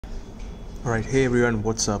Alright, hey everyone,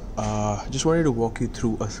 what's up? Just wanted to walk you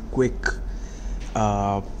through a quick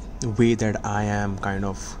uh, way that I am kind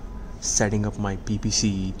of setting up my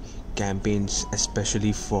PPC campaigns,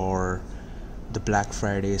 especially for the Black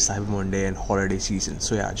Friday, Cyber Monday, and holiday season.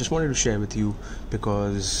 So, yeah, just wanted to share with you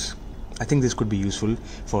because I think this could be useful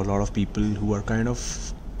for a lot of people who are kind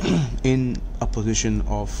of in a position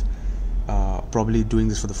of probably doing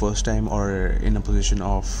this for the first time, or in a position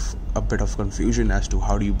of a bit of confusion as to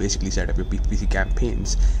how do you basically set up your PPC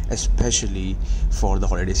campaigns, especially for the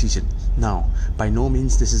holiday season. Now, by no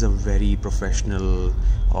means this is a very professional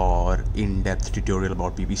or in-depth tutorial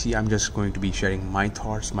about PPC. I'm just going to be sharing my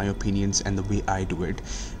thoughts, my opinions, and the way I do it.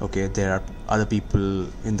 Okay, there are other people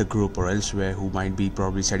in the group or elsewhere who might be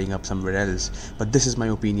probably setting up somewhere else, but this is my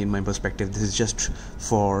opinion, my perspective. This is just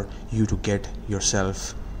for you to get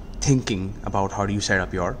yourself thinking about how do you set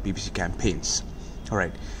up your PPC campaigns.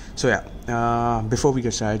 Alright, so yeah, before we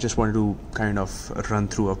get started, I just wanted to kind of run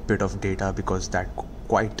through a bit of data because that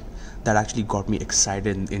actually got me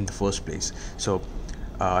excited in the first place. So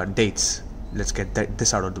dates, let's get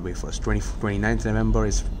this out of the way first. 29th November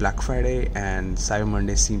is Black Friday, and Cyber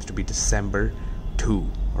Monday seems to be December 2.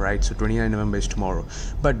 Right, so 29 November is tomorrow,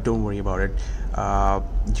 but don't worry about it.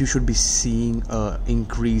 You should be seeing an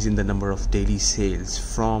increase in the number of daily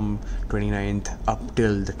sales from 29th up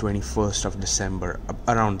till the 21st of December,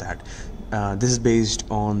 around that. This is based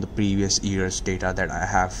on the previous year's data that I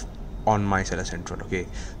have on my Seller Central. Okay,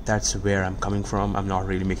 that's where I'm coming from. I'm not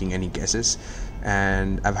really making any guesses,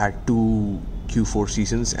 and I've had two Q4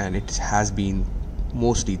 seasons, and it has been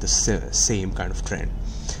mostly the same kind of trend.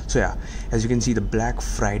 So yeah, as you can see, the Black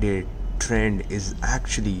Friday trend is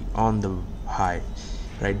actually on the high,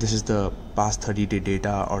 right? This is the past 30-day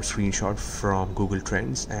data or screenshot from Google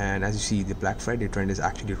Trends, and as you see, the Black Friday trend is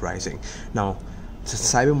actually rising. Now, the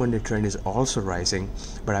Cyber Monday trend is also rising,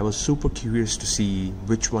 but I was super curious to see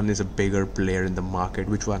which one is a bigger player in the market,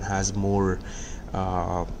 which one has more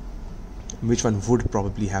which one would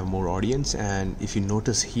probably have more audience. And if you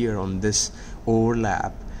notice here on this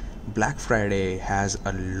overlap, Black Friday has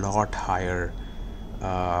a lot higher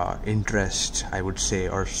interest, I would say,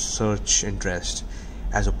 or search interest,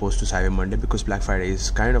 as opposed to Cyber Monday, because Black Friday is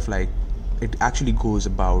kind of like, it actually goes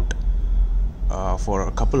about for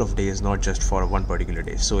a couple of days, not just for one particular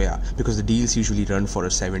day. So yeah, because the deals usually run for a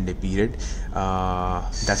 7-day period,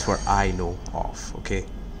 that's what I know of. Okay,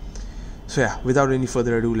 so yeah, without any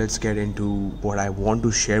further ado, let's get into what I want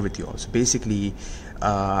to share with you all. So basically,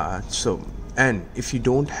 and if you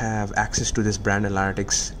don't have access to this brand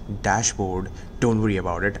analytics dashboard, don't worry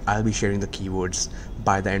about it. I'll be sharing the keywords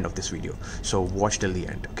by the end of this video, so watch till the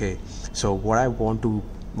end. Okay, so what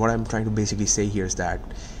I'm trying to basically say here is that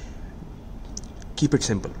keep it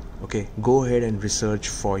simple. Okay, go ahead and research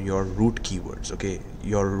for your root keywords. Okay,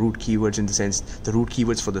 your root keywords in the sense the root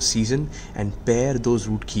keywords for the season, and pair those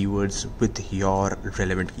root keywords with your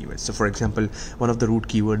relevant keywords. So for example, one of the root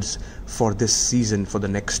keywords for this season for the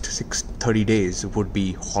next 30 days would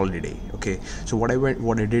be holiday. Okay, so what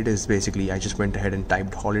I did is basically I just went ahead and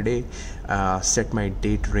typed holiday, set my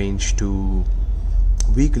date range to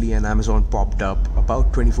weekly, and Amazon popped up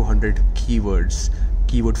about 2400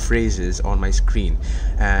 keyword phrases on my screen,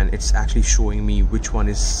 and it's actually showing me which one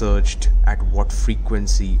is searched at what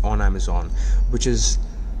frequency on Amazon, which is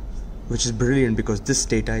brilliant, because this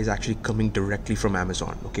data is actually coming directly from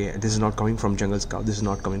Amazon. Okay, this is not coming from Jungle Scout, this is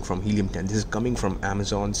not coming from Helium 10, this is coming from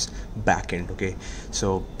Amazon's backend. Okay,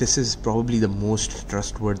 so this is probably the most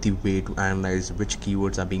trustworthy way to analyze which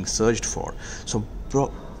keywords are being searched for.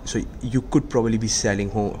 So you could probably be selling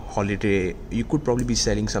holiday, you could probably be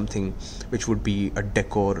selling something which would be a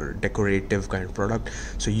decorative kind of product,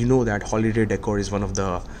 so you know that holiday decor is one of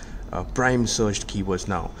the prime searched keywords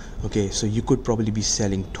now. Okay, so you could probably be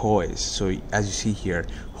selling toys. So as you see here,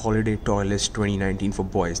 holiday toy list 2019 for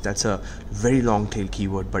boys, that's a very long tail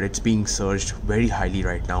keyword, but it's being searched very highly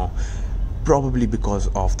right now, probably because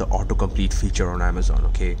of the autocomplete feature on Amazon.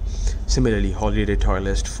 Okay, similarly, holiday toy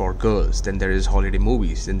list for girls, then there is holiday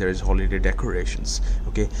movies, then there is holiday decorations.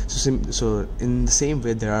 Okay, so in the same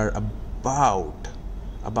way, there are about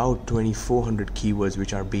 2400 keywords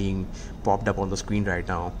which are being popped up on the screen right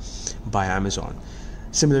now by Amazon.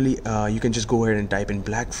 Similarly, you can just go ahead and type in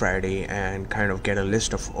Black Friday and kind of get a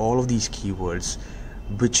list of all of these keywords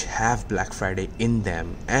which have Black Friday in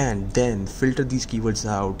them, and then filter these keywords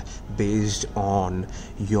out based on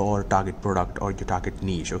your target product or your target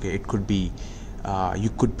niche. Okay, it could be you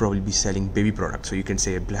could probably be selling baby products, so you can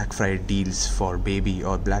say Black Friday deals for baby,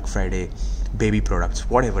 or Black Friday baby products,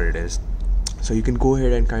 whatever it is. So you can go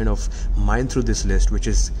ahead and kind of mine through this list, which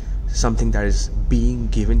is something that is being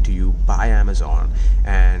given to you by Amazon,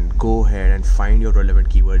 and go ahead and find your relevant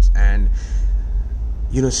keywords and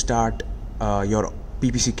start your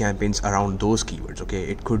PPC campaigns around those keywords. Okay,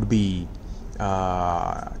 it could be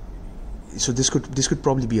so this could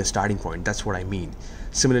probably be a starting point. That's what I mean.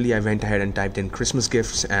 Similarly, I went ahead and typed in Christmas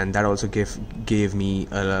gifts, and that also gave me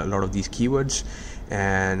a lot of these keywords.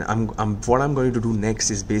 And what I'm going to do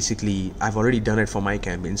next is basically, I've already done it for my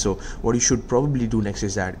campaign. So what you should probably do next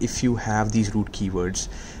is that if you have these root keywords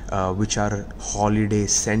which are holiday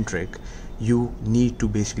centric, you need to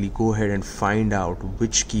basically go ahead and find out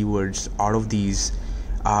which keywords out of these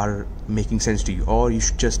are making sense to you, or you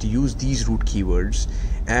should just use these root keywords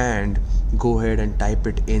and go ahead and type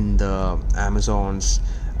it in the Amazon's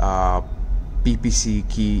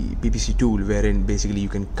PPC tool, wherein basically you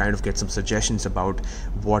can kind of get some suggestions about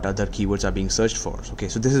what other keywords are being searched for. Okay,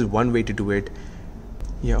 so this is one way to do it.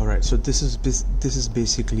 Yeah, all right, so this is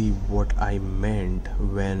basically what I meant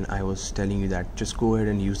when I was telling you that just go ahead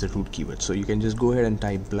and use the root keyword. So you can just go ahead and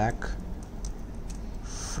type Black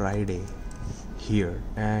Friday here,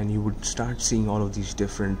 and you would start seeing all of these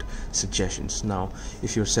different suggestions. Now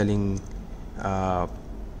if you're selling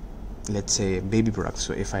let's say baby products,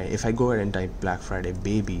 so if I go ahead and type Black Friday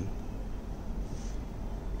baby,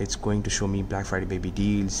 it's going to show me Black Friday baby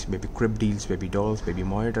deals, baby crib deals, baby dolls, baby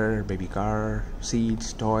monitor, baby car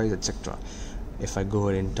seats, toys, etc. If I go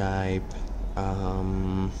ahead and type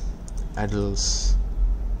adults,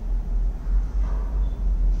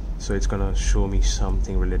 so it's gonna show me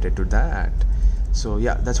something related to that. So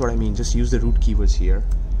yeah, that's what I mean. Just use the root keywords here.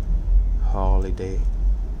 Holiday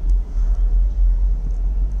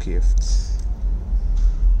gifts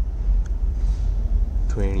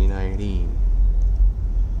 2019.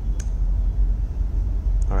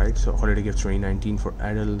 Alright, so holiday gift 2019 for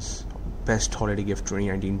adults, best holiday gift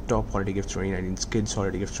 2019, top holiday gift 2019, kids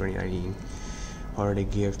holiday gift 2019, holiday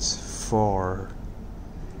gifts for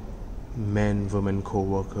men, women,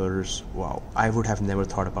 co-workers. Wow, I would have never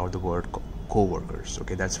thought about the word co-workers.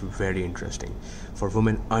 Okay, that's very interesting. For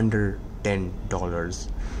women under $10,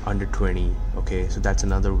 under 20. Okay, so that's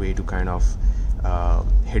another way to kind of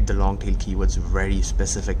hit the long tail keywords very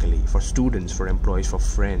specifically. For students, for employees, for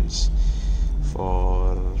friends,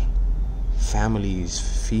 for families,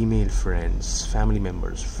 female friends, family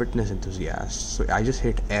members, fitness enthusiasts. So I just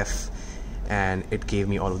hit F and it gave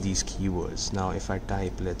me all of these keywords. Now if I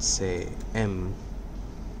type, let's say M,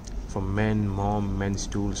 for men, mom, men's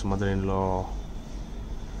tools, mother-in-law,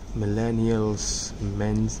 millennials,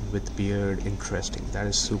 men with beard, interesting. That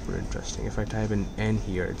is super interesting. If I type in N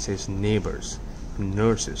here, it says neighbors,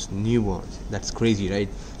 nurses, newborns. That's crazy, right?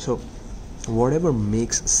 So whatever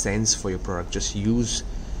makes sense for your product, just use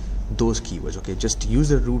those keywords. Okay, just use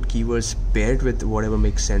the root keywords, pair it with whatever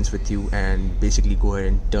makes sense with you, and basically go ahead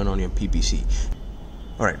and turn on your PPC.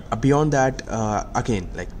 Alright, beyond that, again,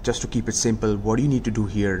 like just to keep it simple, what you need to do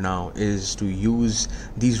here now is to use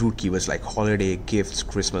these root keywords like holiday, gifts,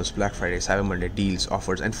 Christmas, Black Friday, Cyber Monday, deals,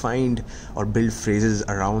 offers, and find or build phrases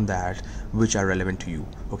around that which are relevant to you.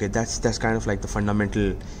 Okay, that's kind of like the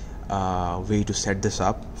fundamental way to set this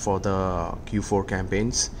up for the Q4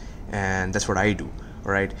 campaigns, and that's what I do.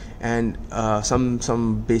 Alright, and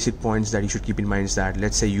some basic points that you should keep in mind is that,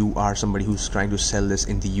 let's say you are somebody who's trying to sell this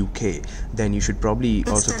in the UK, then you should probably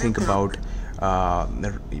also think about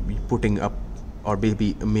putting up, or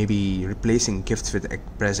maybe replacing gifts with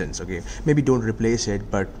presents. Okay, maybe don't replace it,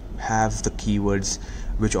 but have the keywords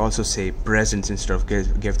which also say presents instead of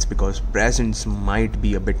gifts, because presents might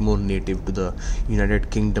be a bit more native to the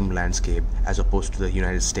United Kingdom landscape as opposed to the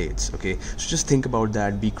United States. Okay, so just think about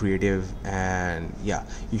that, be creative, and yeah,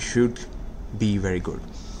 you should be very good.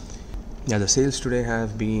 Yeah, the sales today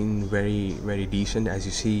have been very decent. As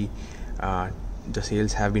you see, the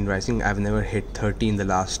sales have been rising. I've never hit 30 in the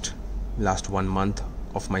last 1 month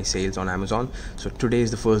of my sales on Amazon. So today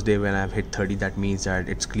is the first day when I've hit 30. That means that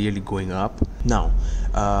it's clearly going up. Now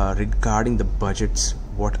regarding the budgets,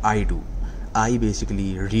 what I do, I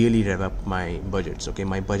basically really rev up my budgets. Okay,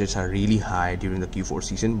 my budgets are really high during the Q4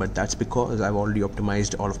 season, but that's because I've already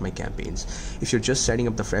optimized all of my campaigns. If you're just setting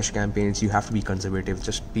up the fresh campaigns, you have to be conservative.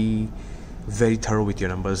 Just be very thorough with your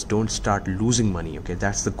numbers. Don't start losing money. Okay,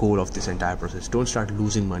 that's the goal of this entire process. Don't start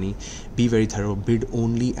losing money. Be very thorough. Bid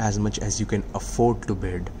only as much as you can afford to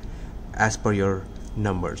bid as per your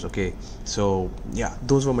numbers. Okay, so yeah,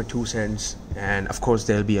 those were my 2 cents, and of course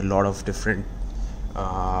there'll be a lot of different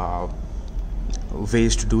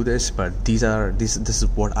ways to do this, but this is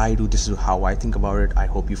what I do. This is how I think about it. I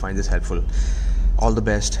hope you find this helpful. All the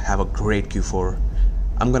best. Have a great Q4.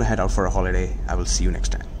 I'm gonna head out for a holiday. I will see you next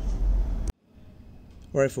time.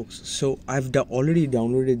 Alright folks, so I've already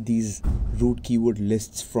downloaded these root keyword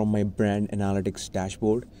lists from my brand analytics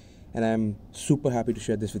dashboard. and I'm super happy to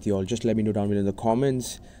share this with you all. Just let me know down below in the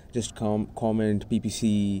comments. Just comment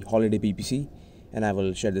PPC, holiday PPC, and I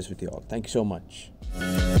will share this with you all. Thank you so much.